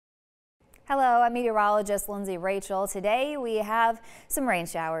Hello, I'm meteorologist Lindsay Rachel. Today we have some rain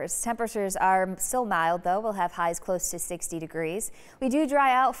showers. Temperatures are still mild though. We'll have highs close to 60 degrees. We do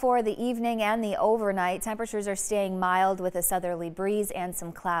dry out for the evening and the overnight. Temperatures are staying mild with a southerly breeze and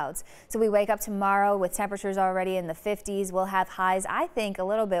some clouds. So we wake up tomorrow with temperatures already in the 50s. We'll have highs, I think, a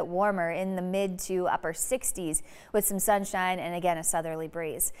little bit warmer in the mid to upper 60s with some sunshine and again a southerly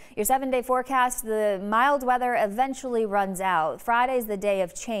breeze. Your 7-day forecast, the mild weather eventually runs out. Friday's the day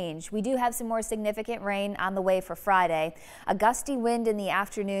of change. We do have some more significant rain on the way for Friday. A gusty wind in the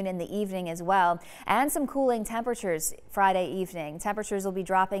afternoon and the evening as well, and some cooling temperatures Friday evening. Temperatures will be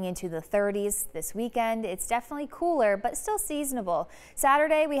dropping into the 30s this weekend. It's definitely cooler, but still seasonable.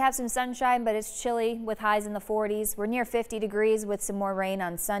 Saturday we have some sunshine, but it's chilly with highs in the 40s. We're near 50 degrees with some more rain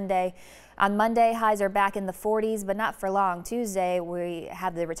on Sunday. On Monday, highs are back in the 40s, but not for long. Tuesday, we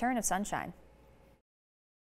have the return of sunshine.